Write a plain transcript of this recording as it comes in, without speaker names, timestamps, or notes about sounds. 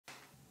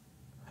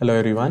Hello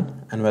everyone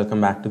and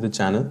welcome back to the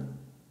channel.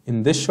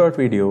 In this short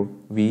video,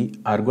 we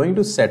are going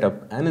to set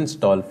up and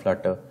install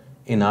Flutter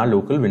in our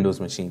local Windows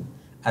machine,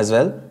 as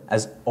well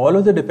as all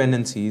of the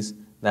dependencies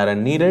that are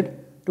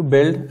needed to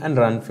build and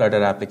run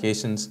Flutter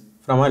applications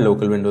from our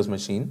local Windows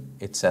machine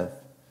itself.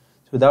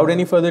 So without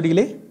any further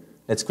delay,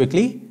 let's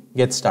quickly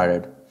get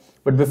started.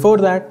 But before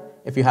that,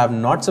 if you have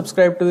not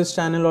subscribed to this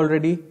channel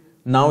already,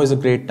 now is a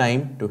great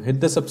time to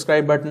hit the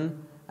subscribe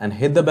button and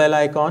hit the bell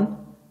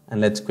icon, and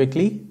let's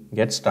quickly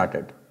get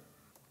started.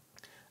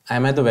 I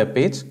am at the web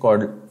page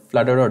called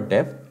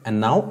flutter.dev, and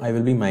now I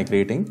will be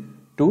migrating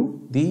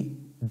to the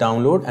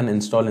download and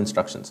install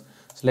instructions.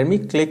 So let me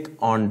click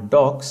on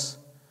docs,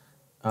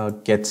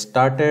 get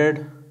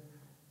started,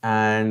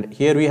 and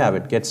here we have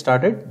it, get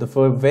started. The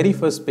very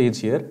first page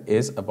here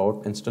is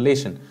about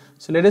installation.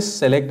 So let us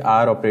select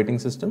our operating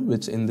system,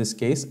 which in this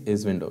case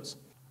is Windows.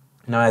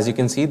 Now as you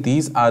can see,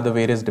 these are the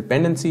various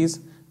dependencies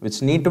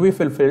which need to be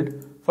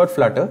fulfilled for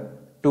Flutter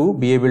to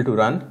be able to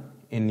run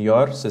in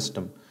your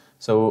system.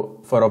 So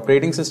for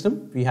operating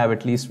system, we have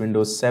at least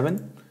Windows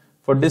 7.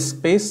 For disk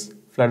space,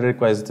 Flutter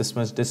requires this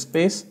much disk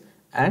space,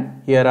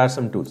 and here are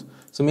some tools.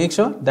 So make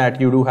sure that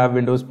you do have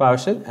Windows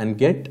PowerShell and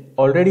get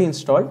already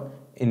installed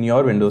in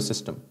your Windows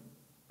system.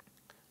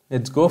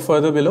 Let's go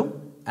further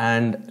below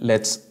and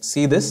let's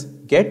see this,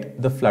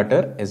 get the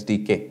Flutter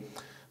SDK.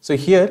 So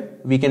here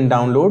we can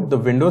download the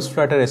Windows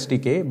Flutter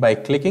SDK by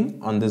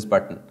clicking on this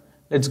button.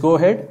 Let's go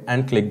ahead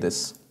and click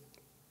this.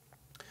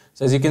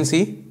 So as you can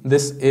see,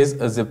 this is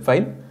a zip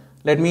file.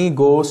 Let me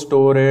go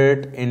store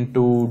it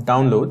into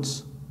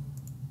downloads,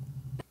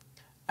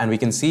 and we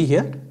can see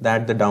here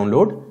that the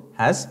download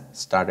has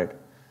started.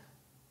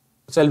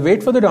 So I'll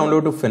wait for the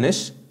download to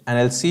finish and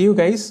I'll see you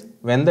guys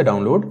when the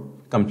download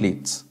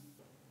completes.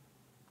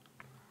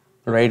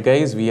 Alright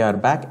guys, we are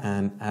back,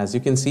 and as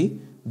you can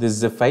see, this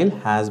zip file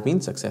has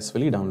been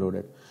successfully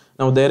downloaded.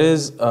 Now there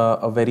is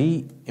a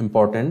very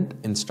important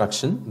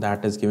instruction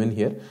that is given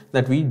here,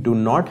 that we do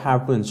not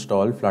have to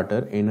install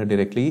Flutter in a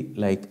directory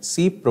like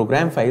C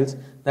program files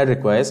that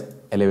requires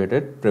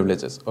elevated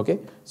privileges. Okay,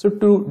 so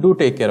do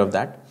take care of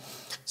that.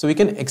 So we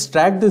can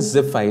extract this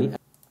zip file and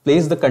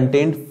place the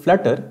contained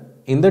Flutter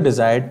in the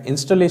desired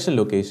installation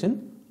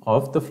location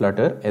of the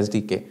Flutter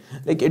SDK.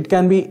 Like it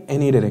can be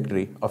any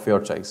directory of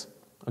your choice.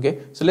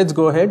 Okay, so let's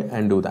go ahead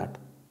and do that.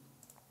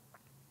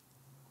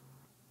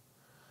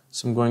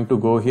 So I'm going to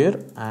go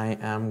here, I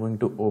am going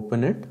to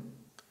open it.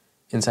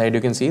 Inside you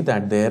can see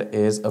that there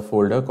is a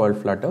folder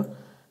called Flutter.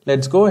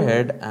 Let's go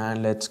ahead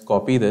and let's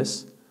copy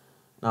this.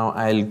 Now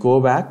I'll go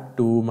back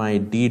to my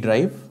D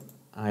drive.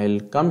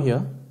 I'll come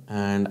here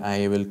and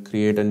I will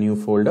create a new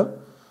folder.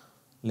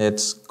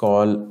 Let's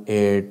call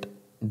it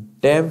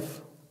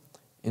dev.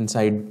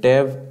 Inside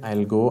dev,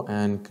 I'll go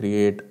and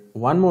create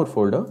one more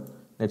folder.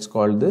 Let's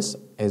call this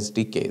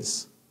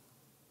SDKs.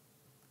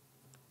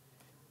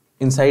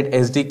 Inside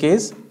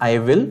SDKs, I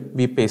will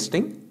be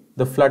pasting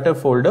the Flutter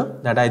folder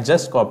that I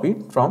just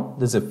copied from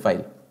the zip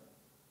file.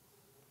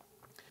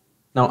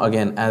 Now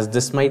again, as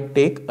this might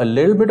take a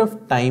little bit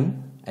of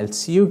time, I'll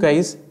see you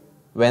guys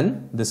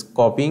when this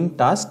copying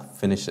task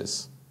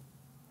finishes.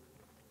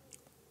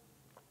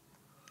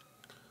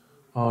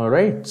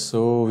 Alright,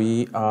 so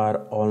we are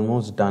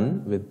almost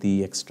done with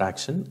the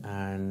extraction,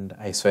 and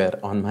I swear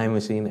on my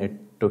machine it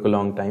took a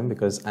long time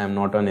because I am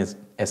not on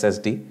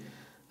SSD.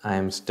 I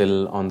am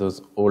still on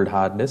those old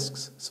hard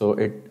disks, so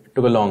it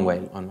took a long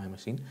while on my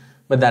machine,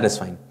 but that is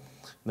fine.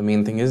 The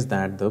main thing is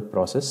that the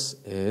process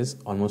is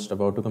almost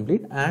about to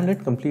complete, and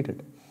it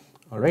completed.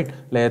 Alright,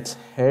 let's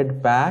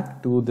head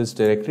back to this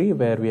directory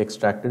where we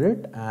extracted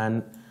it,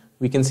 and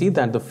we can see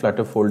that the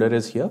Flutter folder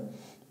is here,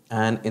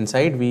 and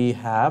inside we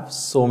have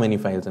so many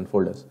files and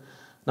folders.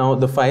 Now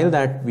the file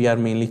that we are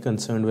mainly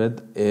concerned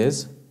with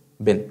is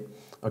bin.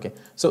 Okay,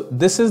 so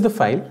this is the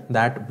file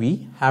that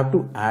we have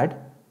to add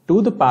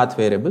to the path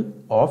variable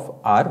of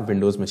our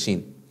Windows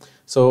machine.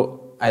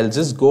 So I'll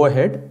just go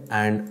ahead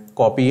and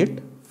copy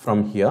it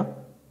from here,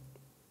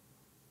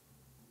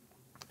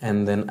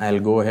 and then I'll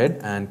go ahead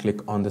and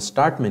click on the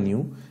start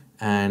menu,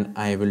 and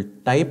I will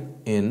type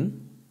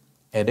in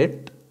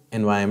edit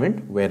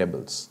environment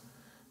variables,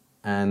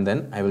 and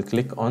then I will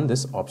click on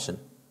this option.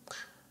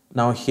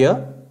 Now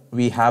here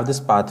we have this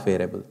path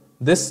variable.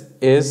 This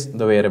is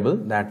the variable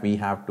that we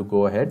have to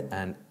go ahead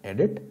and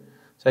edit.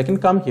 So I can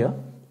come here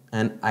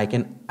and I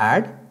can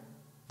add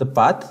the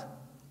path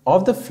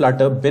of the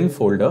Flutter bin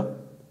folder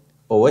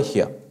over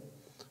here.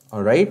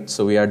 Alright,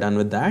 so we are done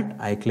with that.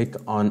 I click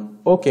on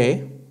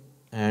OK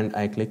and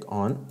I click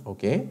on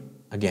OK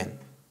again.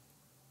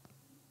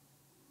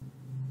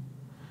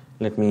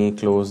 Let me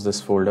close this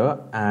folder,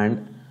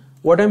 and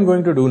what I'm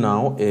going to do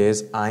now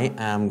is I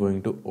am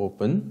going to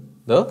open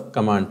the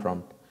command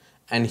prompt,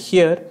 and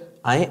here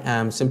I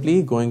am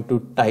simply going to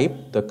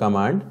type the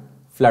command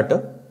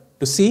Flutter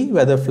to see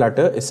whether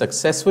Flutter is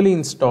successfully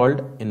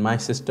installed in my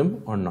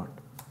system or not.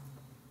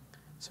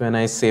 So when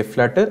I say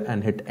Flutter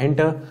and hit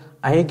enter,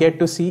 I get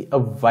to see a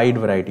wide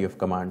variety of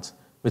commands,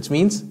 which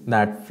means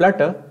that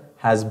Flutter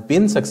has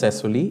been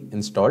successfully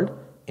installed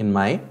in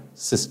my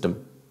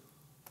system.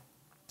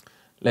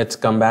 Let's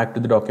come back to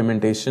the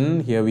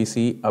documentation. Here we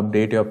see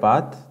update your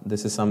path.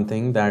 This is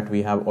something that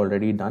we have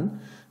already done.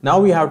 Now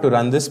we have to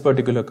run this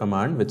particular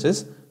command, which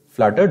is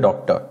flutter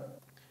doctor.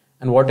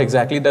 And what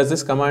exactly does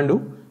this command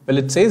do? Well,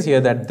 it says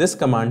here that this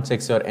command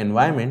checks your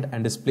environment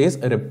and displays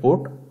a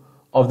report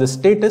of the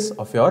status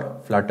of your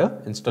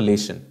Flutter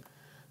installation.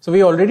 So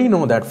we already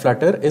know that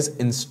Flutter is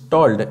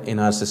installed in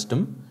our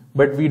system,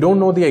 but we don't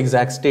know the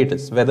exact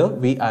status, whether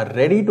we are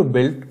ready to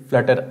build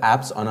Flutter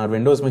apps on our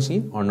Windows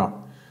machine or not.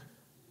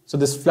 So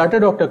this flutter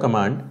doctor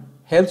command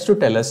helps to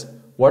tell us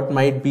what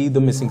might be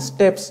the missing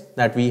steps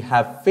that we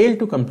have failed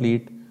to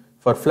complete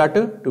for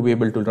Flutter to be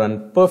able to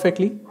run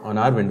perfectly on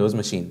our Windows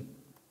machine.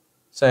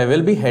 So I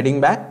will be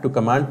heading back to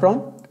command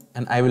prompt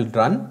and I will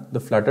run the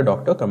flutter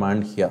doctor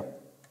command here.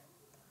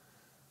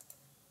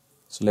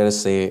 So let us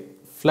say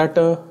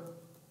flutter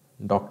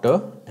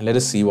doctor and let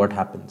us see what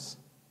happens.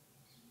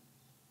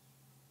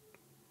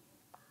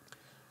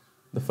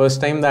 The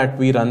first time that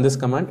we run this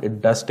command,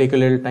 it does take a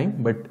little time,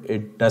 but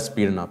it does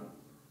speed up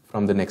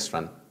from the next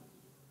run.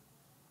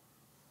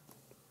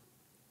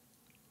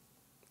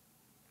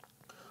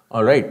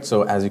 Alright,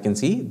 so as you can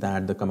see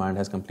that the command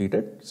has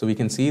completed. So we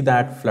can see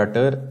that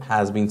Flutter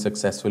has been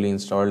successfully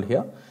installed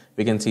here.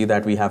 We can see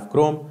that we have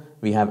Chrome,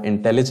 we have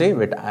IntelliJ,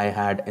 which I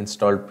had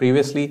installed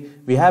previously.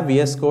 We have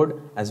VS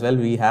Code as well.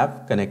 We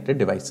have connected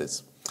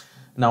devices.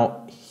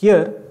 Now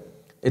here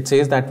it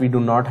says that we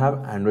do not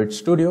have Android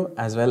Studio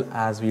as well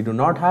as we do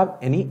not have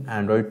any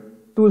Android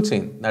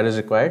toolchain that is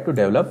required to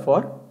develop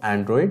for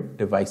Android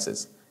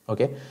devices.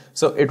 Okay,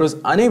 so it was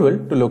unable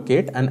to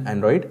locate an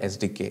Android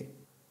SDK.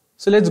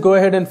 So let's go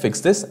ahead and fix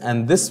this,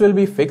 and this will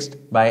be fixed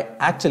by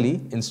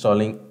actually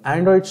installing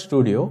Android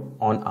Studio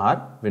on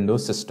our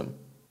Windows system.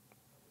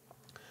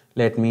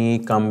 Let me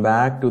come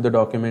back to the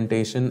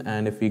documentation,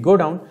 and if we go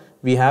down,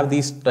 we have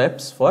these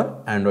steps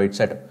for Android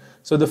setup.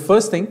 So the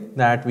first thing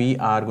that we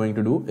are going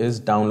to do is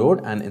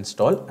download and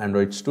install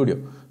Android Studio.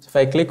 So if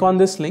I click on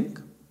this link,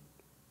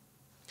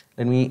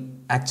 let me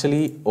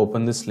actually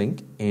open this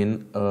link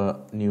in a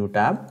new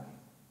tab.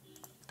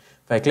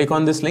 If I click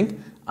on this link,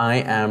 I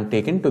am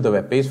taken to the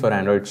web page for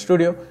Android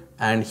Studio,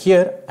 and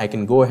here I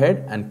can go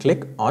ahead and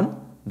click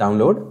on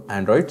download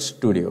Android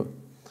Studio.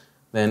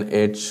 Then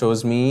it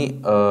shows me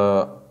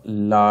a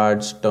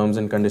large terms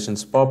and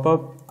conditions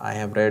pop-up. I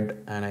have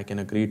read and I can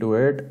agree to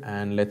it,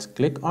 and let's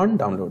click on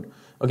download.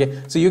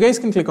 Okay, so you guys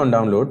can click on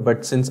download,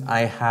 but since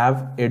I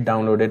have it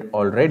downloaded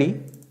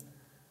already,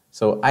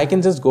 so I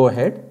can just go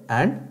ahead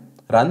and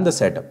run the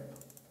setup.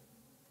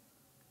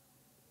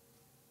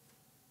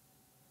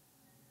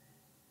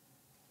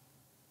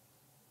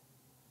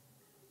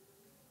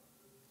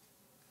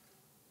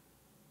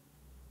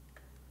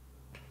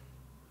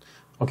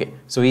 Okay,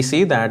 so we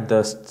see that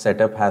the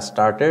setup has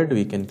started.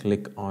 We can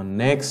click on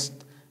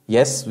next.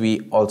 Yes,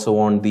 we also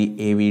want the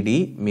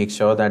AVD. Make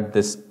sure that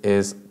this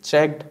is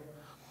checked.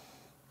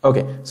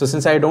 Okay, so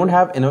since I don't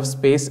have enough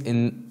space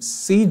in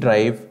C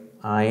drive,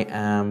 I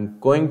am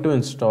going to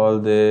install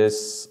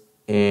this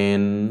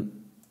in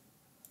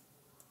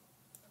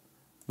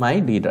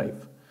my D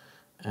drive.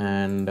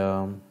 And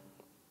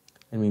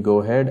let me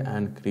go ahead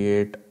and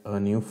create a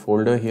new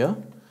folder here.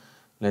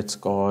 Let's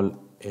call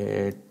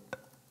it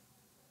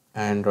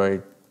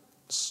Android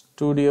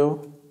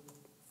Studio.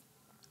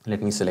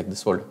 Let me select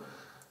this folder.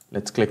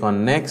 Let's click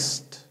on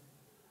next.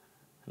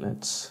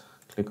 Let's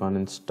click on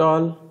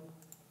install,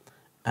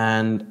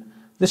 and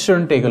this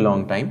shouldn't take a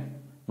long time,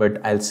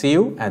 but I'll see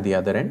you at the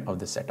other end of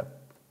the setup.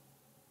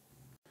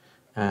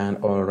 And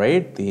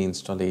alright, the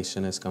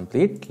installation is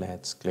complete.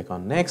 Let's click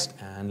on next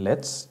and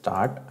let's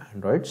start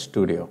Android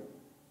Studio.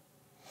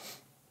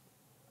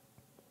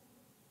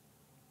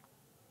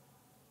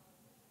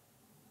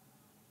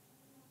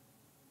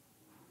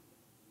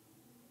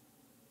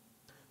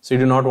 So you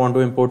do not want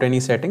to import any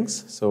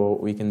settings, so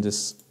we can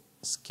just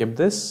skip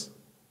this.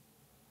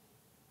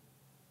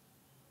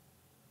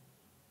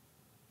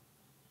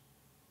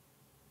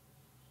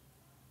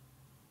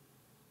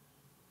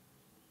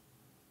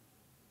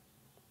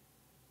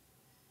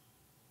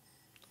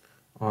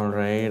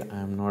 Alright,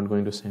 I'm not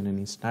going to send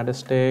any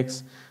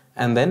statistics.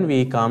 And then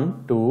we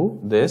come to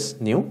this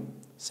new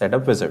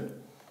setup wizard.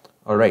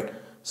 Alright,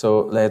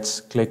 so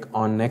let's click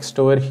on next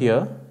over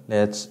here.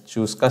 Let's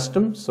choose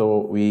custom so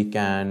we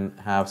can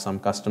have some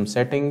custom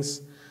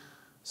settings.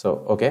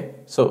 So, okay,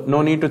 so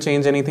no need to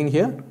change anything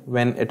here.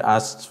 When it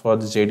asks for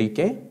the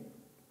JDK,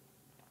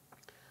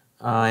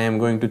 I am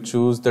going to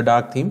choose the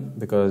dark theme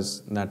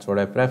because that's what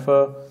I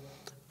prefer.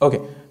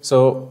 Okay,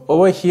 so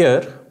over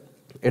here,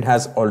 it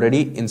has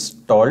already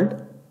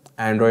installed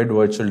Android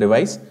Virtual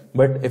Device.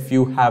 But if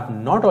you have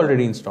not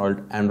already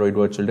installed Android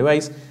Virtual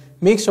Device,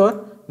 make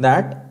sure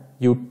that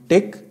you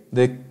tick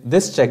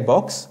this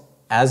checkbox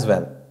as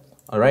well.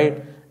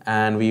 Alright,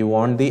 and we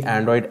want the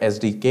Android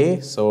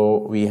SDK, so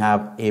we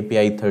have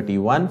API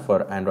 31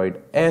 for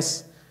Android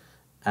S,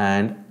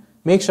 and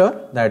make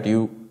sure that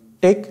you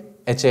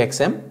tick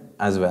HAXM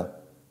as well.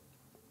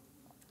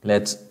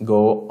 Let's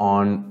go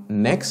on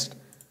next.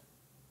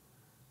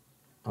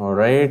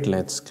 Alright,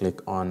 let's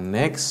click on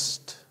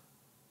next.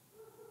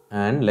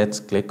 and let's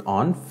click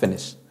on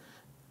finish.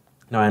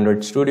 Now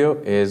Android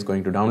Studio is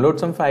going to download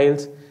some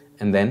files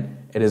and then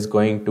it is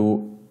going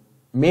to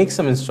make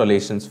some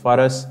installations for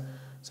us.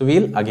 So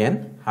we'll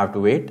again have to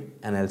wait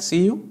and I'll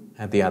see you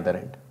at the other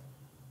end.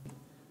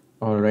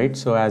 Alright,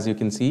 so as you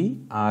can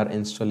see, our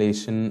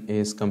installation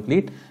is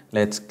complete.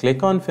 Let's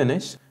click on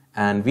finish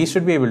and we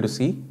should be able to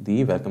see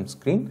the welcome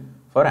screen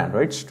for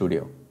Android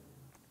Studio.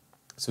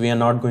 So we are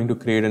not going to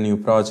create a new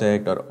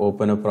project or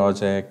open a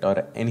project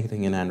or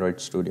anything in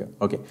Android Studio.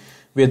 Okay,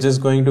 we are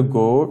just going to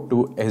go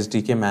to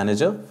SDK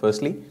Manager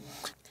firstly.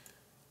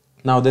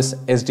 Now this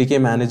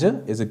SDK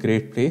Manager is a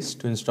great place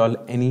to install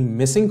any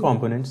missing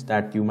components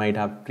that you might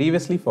have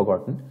previously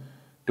forgotten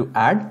to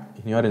add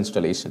in your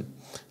installation.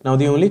 Now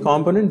the only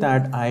component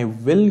that I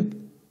will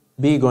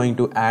be going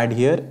to add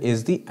here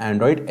is the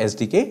Android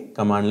SDK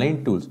command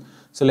line tools.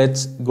 So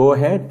let's go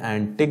ahead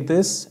and tick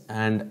this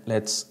and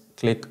let's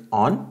click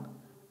on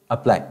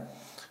apply.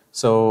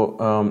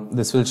 So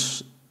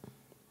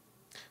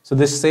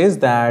this says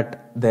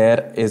that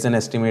there is an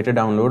estimated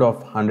download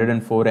of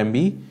 104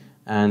 MB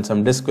and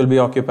some disk will be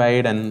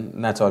occupied,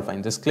 and that's all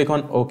fine. Just click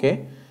on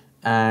OK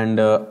and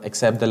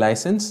accept the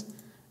license,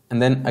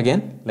 and then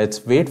again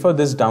let's wait for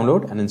this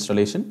download and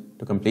installation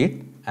to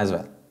complete as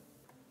well.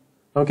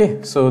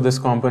 Okay, so this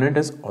component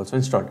is also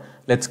installed.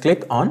 Let's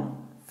click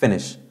on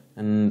finish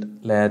and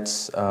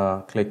let's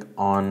click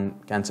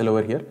on cancel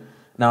over here.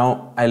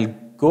 Now I'll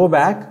go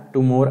back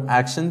to more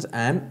actions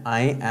and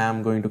I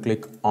am going to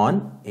click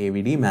on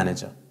AVD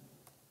Manager.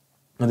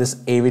 Now this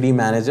AVD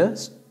Manager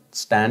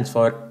stands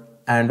for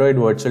Android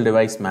Virtual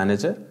Device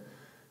Manager.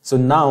 So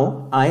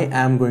now I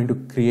am going to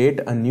create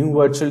a new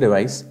virtual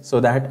device so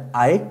that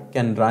I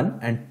can run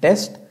and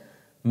test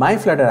my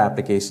Flutter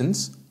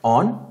applications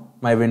on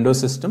my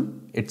Windows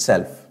system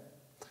itself.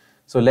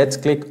 So let's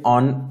click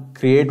on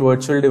create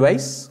virtual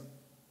device.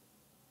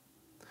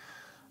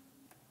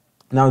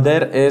 Now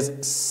there is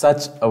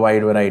such a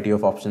wide variety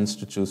of options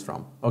to choose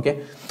from.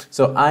 Okay,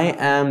 so I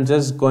am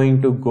just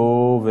going to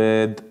go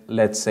with,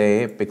 let's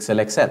say,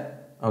 Pixel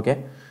XL.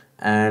 Okay,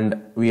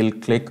 and we'll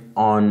click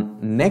on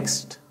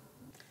next.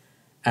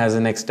 As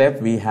a next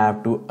step, we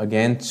have to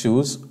again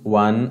choose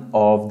one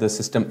of the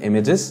system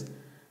images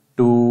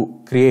to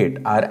create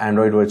our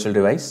Android virtual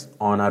device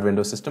on our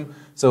Windows system.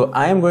 So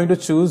I am going to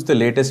choose the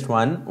latest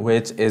one,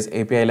 which is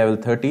API level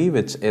 30,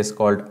 which is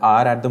called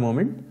R at the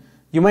moment.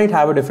 You might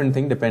have a different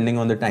thing depending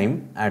on the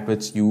time at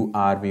which you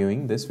are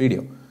viewing this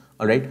video.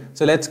 Alright,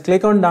 so let's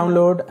click on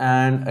download,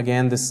 and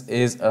again this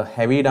is a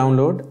heavy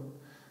download.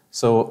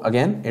 So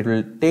again it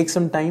will take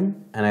some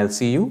time and I'll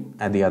see you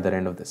at the other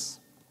end of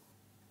this.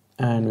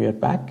 And we are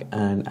back,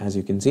 and as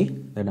you can see,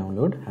 the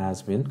download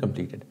has been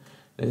completed.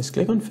 Let us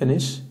click on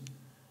finish.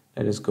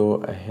 Let us go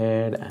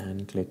ahead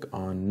and click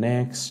on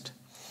next.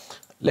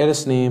 Let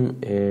us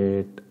name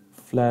it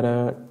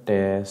Flutter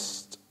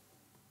test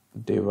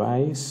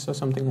device or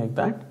something like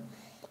that.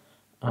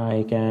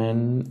 I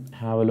can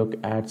have a look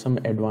at some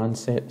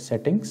advanced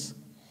settings,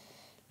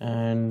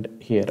 and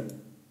here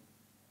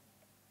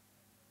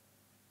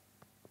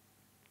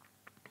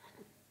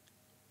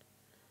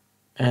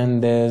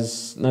and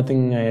there's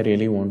nothing I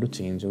really want to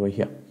change over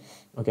here.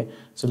 Okay,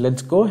 so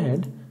let's go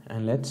ahead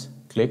and let's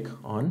click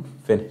on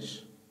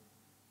finish.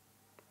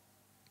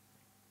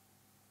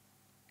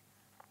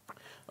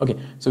 Okay,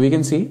 so we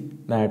can see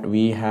that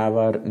we have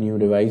our new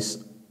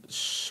device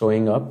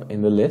showing up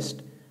in the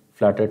list,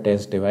 Flutter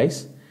test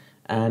device,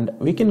 and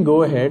we can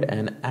go ahead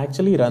and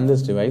actually run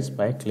this device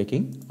by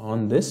clicking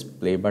on this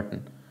play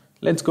button.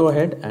 Let's go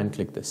ahead and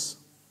click this.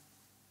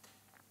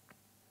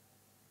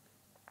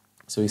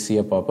 So we see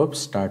a pop-up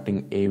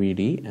starting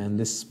AVD, and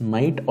this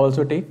might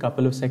also take a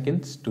couple of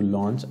seconds to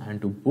launch and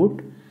to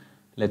boot.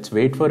 Let's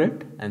wait for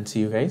it and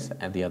see you guys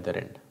at the other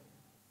end.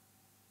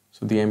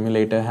 So the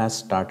emulator has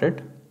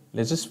started.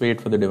 Let's just wait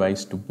for the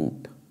device to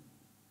boot.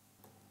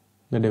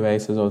 The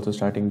device is also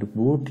starting to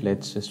boot.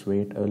 Let's just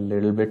wait a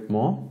little bit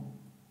more.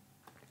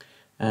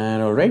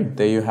 And alright,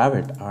 there you have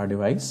it. Our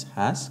device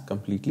has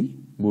completely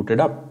booted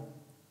up.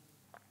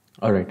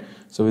 Alright,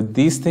 so with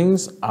these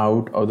things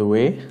out of the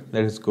way,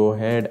 let us go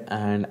ahead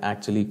and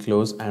actually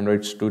close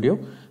Android Studio.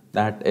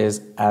 That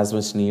is as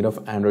much need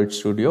of Android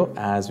Studio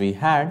as we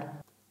had.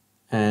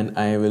 And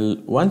I will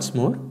once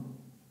more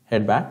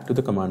head back to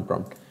the command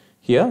prompt.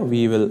 Here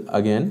we will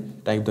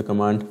again type the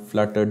command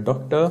flutter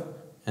doctor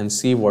and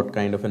see what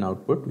kind of an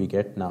output we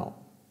get now.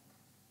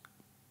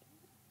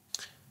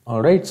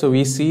 Alright, so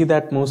we see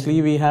that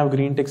mostly we have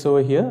green ticks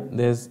over here.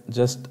 There's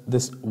just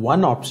this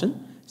one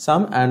option.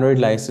 Some Android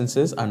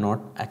licenses are not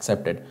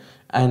accepted,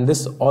 and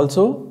this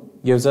also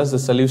gives us the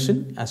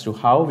solution as to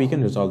how we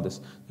can resolve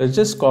this. Let's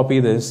just copy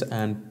this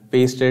and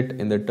paste it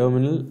in the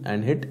terminal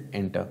and hit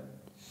enter.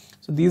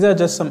 So these are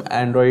just some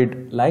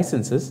Android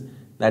licenses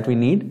that we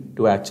need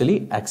to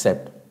actually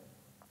accept.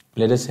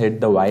 Let us hit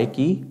the Y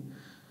key,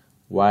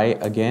 Y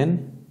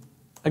again,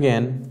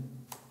 again,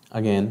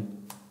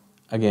 again,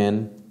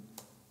 again,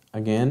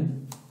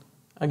 again,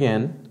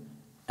 again,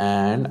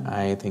 and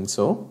I think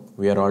so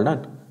we are all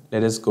done.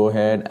 Let us go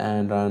ahead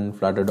and run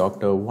Flutter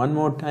Doctor one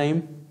more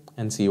time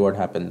and see what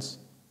happens.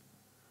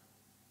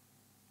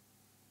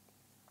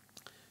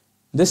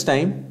 This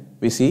time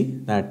we see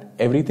that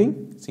everything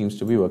seems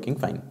to be working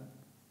fine.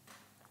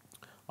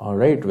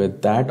 Alright,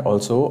 with that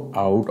also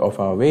out of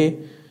our way,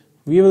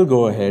 we will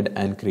go ahead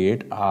and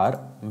create our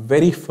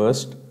very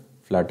first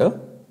Flutter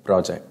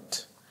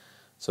project.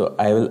 So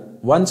I will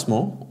once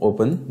more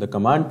open the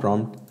command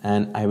prompt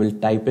and I will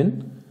type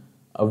in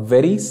a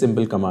very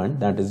simple command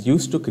that is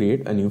used to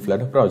create a new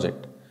Flutter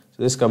project.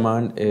 So this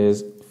command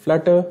is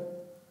flutter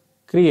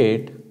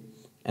create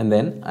and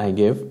then I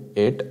give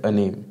it a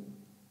name.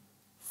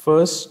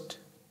 First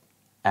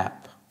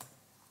app.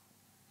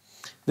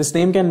 This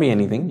name can be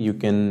anything. You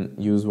can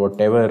use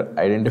whatever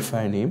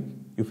identifier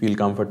name you feel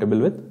comfortable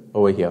with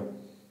over here.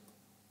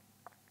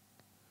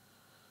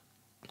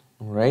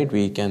 Alright,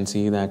 we can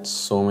see that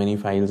so many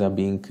files are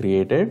being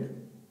created.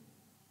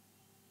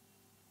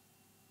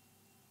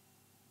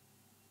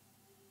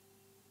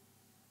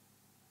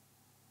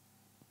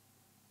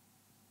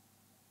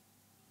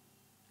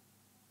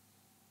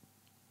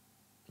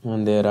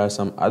 And there are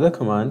some other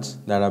commands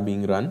that are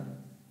being run.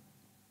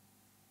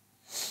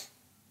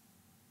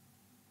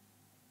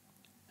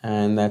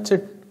 And that's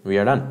it, we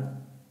are done.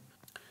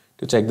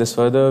 To check this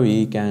further,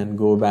 we can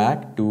go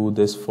back to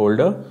this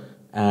folder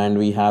and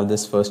we have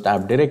this first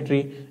app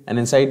directory, and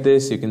inside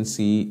this you can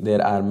see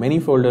there are many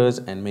folders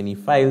and many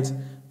files,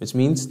 which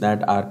means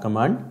that our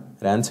command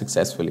ran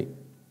successfully.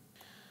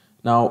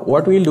 Now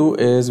what we'll do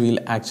is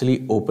we'll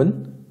actually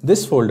open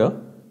this folder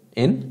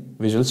in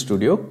Visual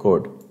Studio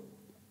Code.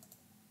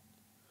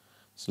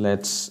 So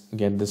let's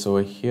get this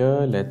over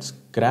here, let's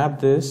grab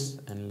this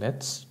and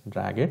let's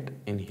drag it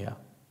in here.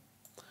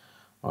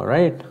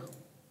 Alright.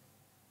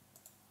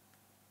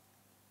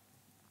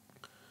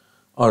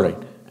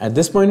 At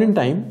this point in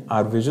time,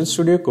 our Visual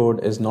Studio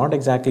Code is not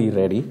exactly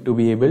ready to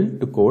be able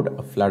to code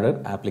a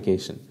Flutter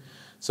application.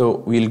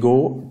 So we'll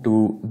go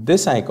to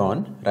this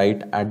icon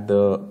right at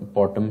the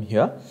bottom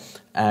here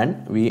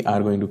and we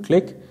are going to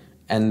click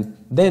and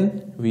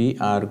then we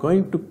are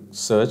going to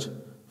search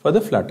for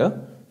the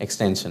Flutter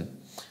extension.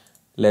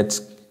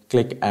 Let's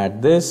click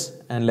at this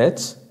and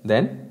let's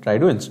then try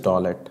to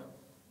install it.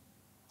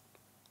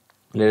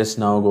 Let us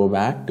now go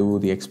back to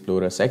the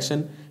Explorer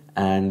section,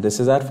 and this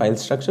is our file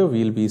structure.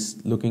 We'll be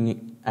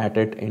looking at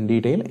it in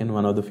detail in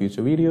one of the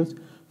future videos.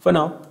 For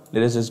now,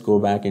 let us just go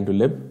back into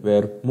lib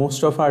where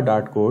most of our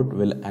Dart code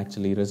will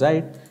actually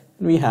reside,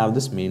 and we have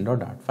this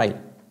main.dart file.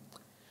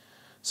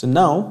 So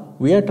now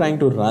we are trying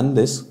to run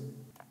this.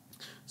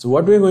 So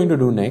what we're going to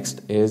do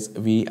next is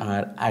we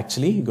are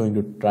actually going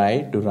to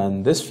try to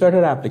run this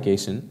Flutter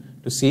application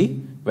to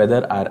see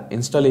whether our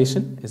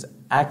installation is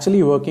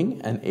actually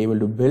working and able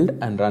to build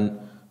and run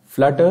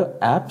Flutter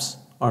apps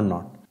or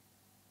not.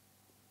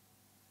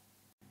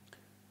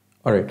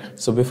 Alright,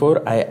 so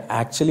before I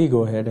actually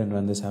go ahead and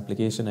run this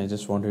application, I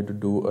just wanted to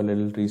do a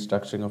little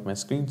restructuring of my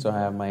screen. So I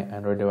have my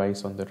Android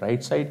device on the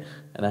right side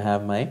and I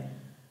have my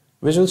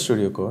Visual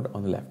Studio Code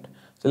on the left.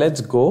 So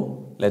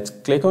let's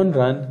click on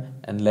run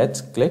and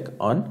let's click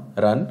on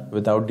run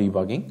without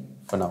debugging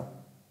for now.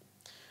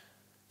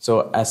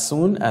 So as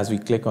soon as we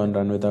click on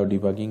run without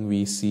debugging,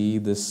 we see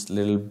this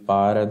little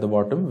bar at the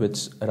bottom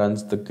which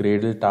runs the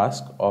Gradle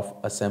task of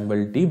assemble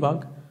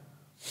debug.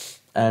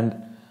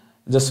 And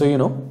just so you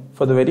know,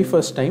 for the very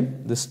first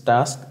time, this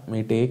task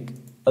may take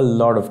a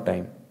lot of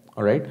time.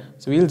 Alright,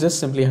 so we'll just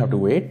simply have to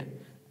wait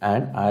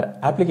and our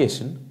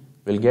application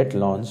will get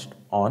launched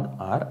on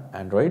our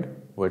Android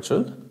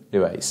virtual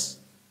device.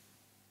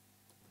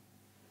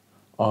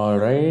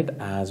 Alright,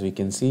 as we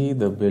can see,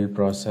 the build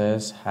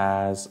process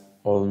has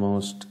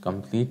almost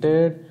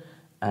completed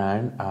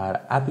and our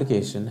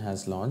application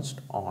has launched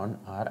on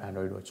our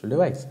Android virtual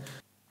device.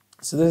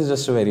 So this is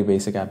just a very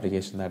basic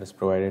application that is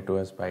provided to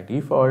us by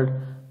default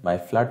by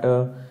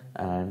Flutter,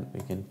 and we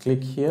can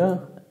click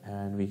here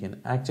and we can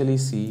actually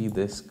see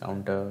this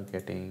counter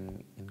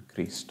getting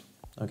increased.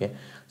 Okay,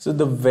 so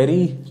the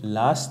very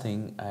last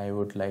thing I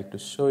would like to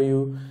show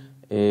you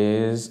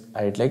is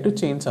I'd like to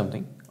change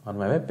something on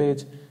my web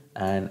page,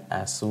 and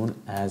as soon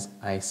as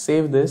I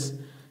save this,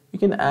 you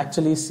can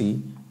actually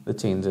see the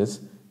changes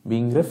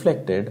being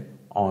reflected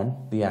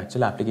on the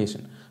actual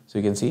application. So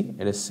you can see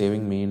it is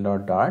saving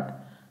main.dart,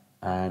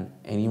 and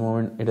any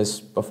moment it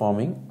is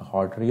performing a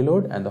hot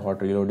reload and the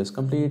hot reload is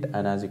complete,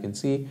 and as you can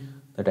see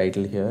the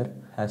title here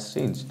has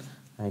changed.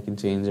 I can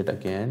change it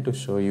again to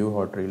show you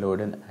hot reload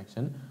in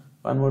action.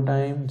 One more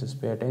time,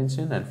 just pay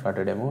attention, and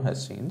Flutter demo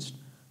has changed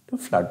to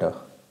Flutter.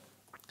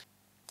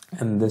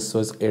 And this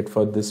was it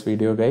for this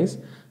video, guys.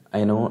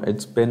 I know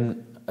it's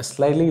been a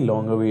slightly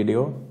longer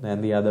video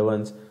than the other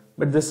ones,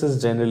 but this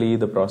is generally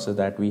the process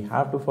that we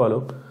have to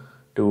follow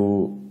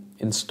to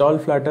install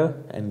Flutter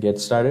and get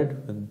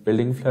started with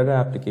building Flutter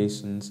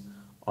applications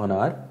on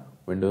our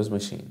Windows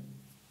machine.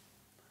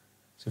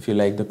 So if you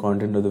like the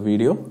content of the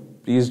video,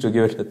 please do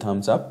give it a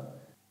thumbs up.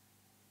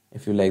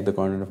 If you like the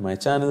content of my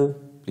channel,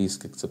 please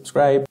click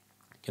subscribe.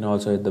 You can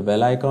also hit the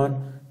bell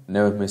icon,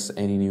 never miss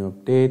any new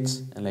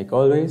updates. And like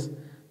always,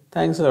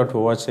 thanks a lot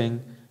for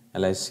watching,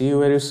 and I'll see you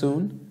very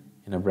soon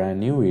in a brand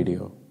new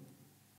video.